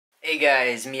Hey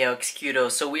guys, Mio Executo.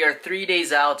 So we are 3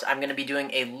 days out. I'm going to be doing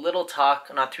a little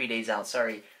talk, not 3 days out,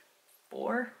 sorry.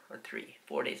 4 or 3?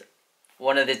 4 days.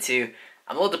 One of the two.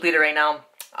 I'm a little depleted right now.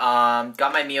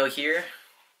 Got my meal here.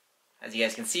 As you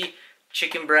guys can see,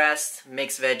 chicken breast,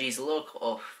 mixed veggies, a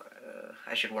little,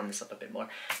 I should warm this up a bit more.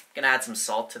 Gonna add some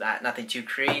salt to that, nothing too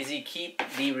crazy. Keep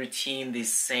the routine the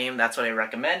same, that's what I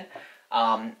recommend.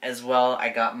 As well, I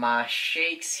got my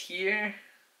shakes here.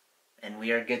 And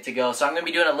we are good to go. So I'm going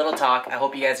to be doing a little talk. I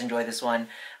hope you guys enjoy this one.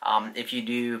 If you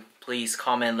do, please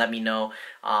comment, let me know.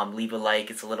 Leave a like.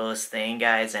 It's the littlest thing,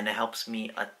 guys, and it helps me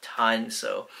a ton.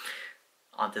 So,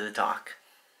 on to the talk.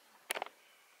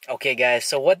 Okay, guys,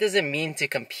 so what does it mean to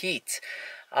compete?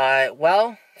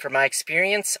 Well, from my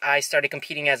experience, I started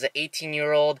competing as an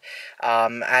 18-year-old.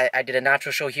 I did a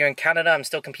natural show here in Canada. I'm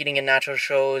still competing in natural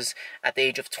shows at the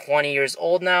age of 20 years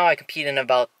old now. I compete in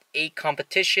about 8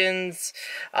 competitions,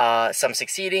 some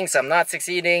succeeding, some not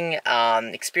succeeding,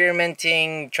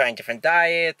 experimenting, trying different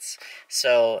diets.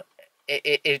 So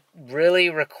it really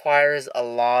requires a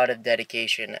lot of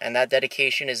dedication, and that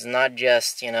dedication is not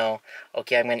just,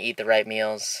 okay, I'm going to eat the right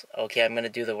meals, okay, I'm going to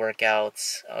do the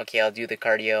workouts, okay, I'll do the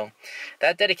cardio.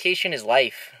 That dedication is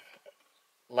life.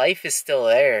 Life is still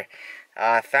there.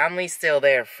 Family's still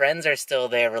there, friends are still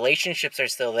there, relationships are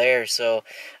still there. So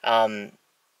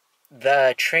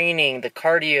the training, the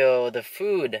cardio, the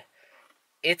food,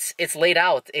 it's laid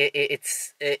out.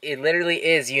 It literally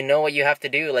is. You know what you have to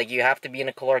do. Like, you have to be in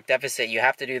a caloric deficit. You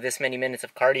have to do this many minutes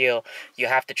of cardio. You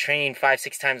have to train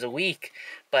 5-6 times a week.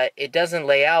 But it doesn't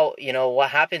lay out,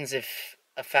 what happens if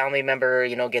a family member,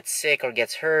 gets sick or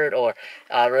gets hurt, or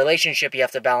a relationship you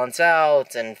have to balance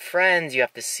out, and friends you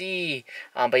have to see,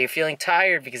 but you're feeling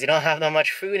tired because you don't have that much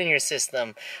food in your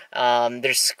system.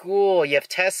 There's school, you have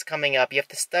tests coming up, you have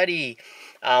to study,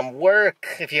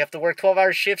 work, if you have to work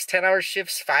 12-hour shifts, 10-hour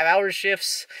shifts, 5-hour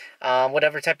shifts,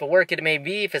 whatever type of work it may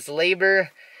be, if it's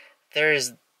labor,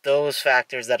 there's those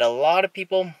factors that a lot of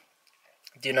people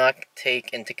do not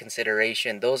take into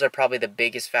consideration. Those are probably the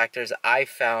biggest factors I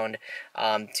found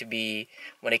to be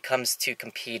when it comes to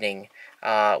competing.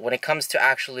 When it comes to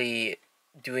actually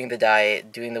doing the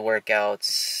diet, doing the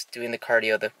workouts, doing the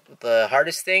cardio, the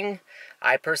hardest thing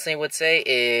I personally would say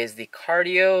is the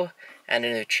cardio and the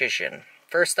nutrition.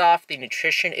 First off, the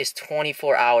nutrition is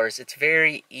 24 hours. It's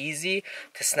very easy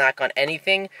to snack on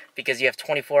anything because you have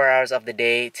 24 hours of the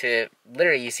day to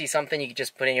literally, you see something, you can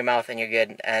just put in your mouth and you're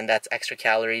good, and that's extra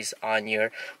calories on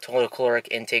your total caloric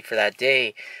intake for that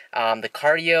day. The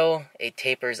cardio, it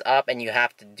tapers up and you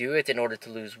have to do it in order to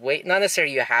lose weight. Not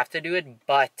necessarily you have to do it,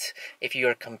 but if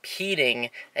you're competing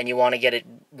and you want to get it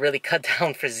really cut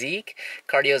down physique,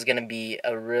 cardio is going to be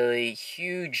a really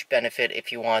huge benefit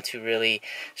if you want to really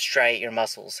striate your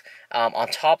muscles. On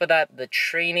top of that, the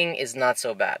training is not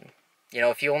so bad.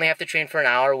 If you only have to train for an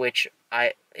hour,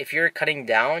 if you're cutting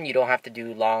down, you don't have to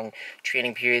do long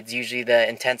training periods. Usually the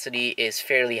intensity is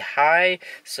fairly high,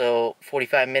 so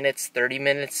 45 minutes, 30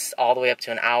 minutes, all the way up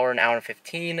to an hour and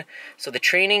 15. So the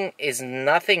training is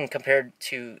nothing compared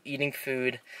to eating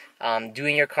food,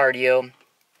 doing your cardio,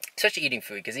 especially eating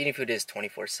food, because eating food is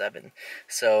 24/7.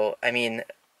 So,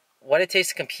 what it takes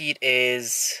to compete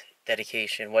is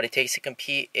dedication. What it takes to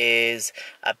compete is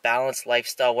a balanced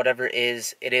lifestyle. Whatever it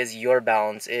is your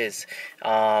balance is.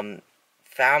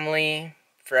 Family,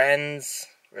 friends,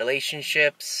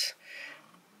 relationships,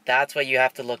 that's what you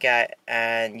have to look at,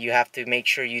 and you have to make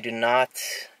sure you do not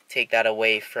take that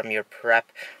away from your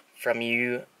prep, from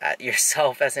you at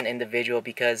yourself as an individual,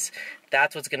 because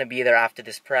that's what's going to be there after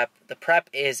this prep. The prep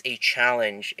is a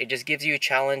challenge. It just gives you a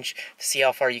challenge to see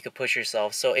how far you can push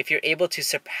yourself. So if you're able to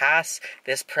surpass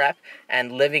this prep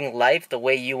and living life the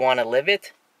way you want to live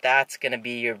it, that's going to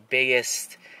be your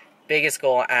biggest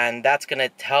goal, and that's going to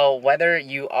tell whether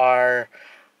you are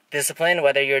disciplined,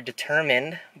 whether you're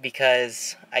determined,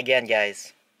 because again,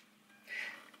 guys,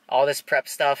 all this prep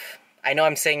stuff, I know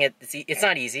I'm saying it's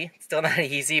not easy. It's still not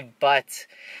easy, but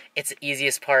it's the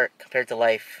easiest part compared to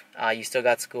life. You still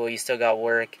got school, you still got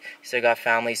work, you still got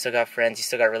family, you still got friends, you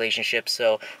still got relationships.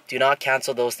 So do not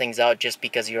cancel those things out just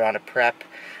because you're on a prep.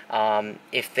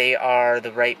 If they are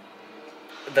the right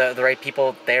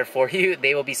people there for you,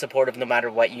 they will be supportive no matter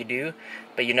what you do,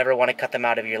 but you never want to cut them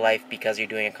out of your life because you're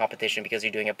doing a competition, because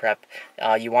you're doing a prep.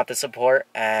 You want the support,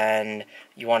 and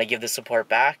you want to give the support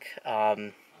back.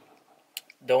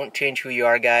 Don't change who you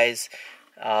are, guys.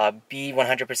 Be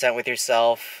 100% with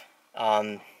yourself,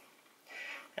 and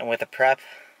with a prep,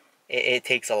 it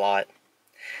takes a lot.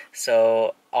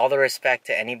 So all the respect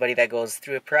to anybody that goes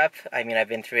through a prep. I've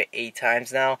been through it 8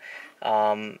 times now.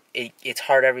 It's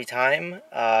hard every time.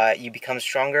 You become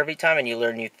stronger every time and you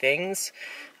learn new things.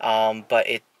 But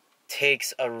it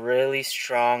takes a really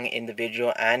strong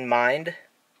individual and mind,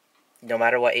 no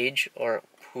matter what age or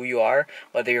who you are,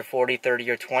 whether you're 40, 30,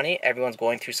 or 20, everyone's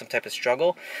going through some type of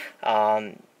struggle.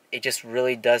 It just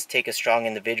really does take a strong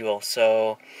individual.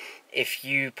 So if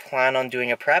you plan on doing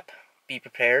a prep, be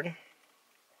prepared.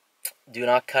 Do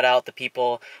not cut out the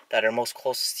people that are most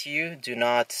closest to you. Do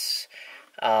not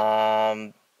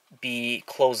be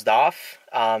closed off.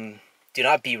 Do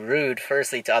not be rude,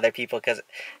 firstly, to other people, because,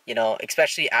 you know,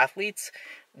 especially athletes,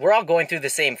 we're all going through the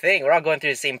same thing. We're all going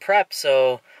through the same prep,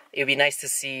 so it would be nice to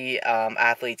see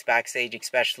athletes backstage,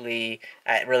 especially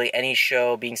at really any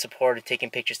show, being supported, taking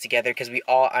pictures together, because we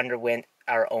all underwent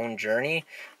our own journey.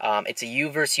 It's a you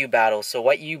versus you battle, so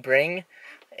what you bring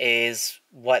is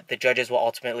what the judges will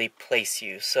ultimately place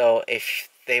you. So if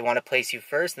they want to place you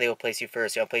first, they will place you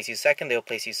first. They will place you second, they will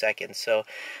place you second. So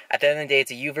at the end of the day,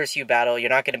 it's a you versus you battle. You're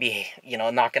not going to be, you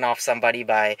know, knocking off somebody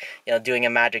by, you know, doing a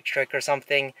magic trick or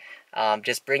something.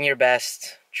 Just bring your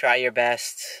best, try your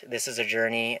best. This is a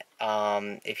journey.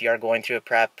 If you are going through a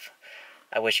prep,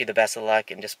 I wish you the best of luck,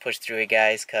 and just push through it,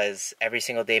 guys, because every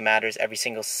single day matters, every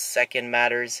single second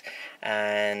matters,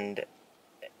 and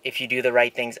if you do the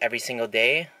right things every single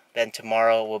day, then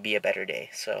tomorrow will be a better day.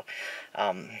 So,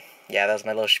 yeah, that was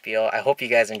my little spiel. I hope you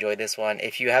guys enjoyed this one.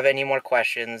 If you have any more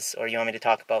questions or you want me to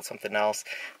talk about something else,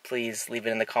 please leave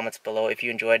it in the comments below. If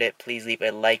you enjoyed it, please leave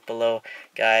a like below.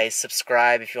 Guys,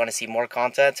 subscribe if you want to see more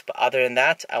content. But other than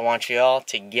that, I want you all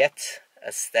to get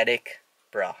aesthetic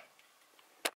bra.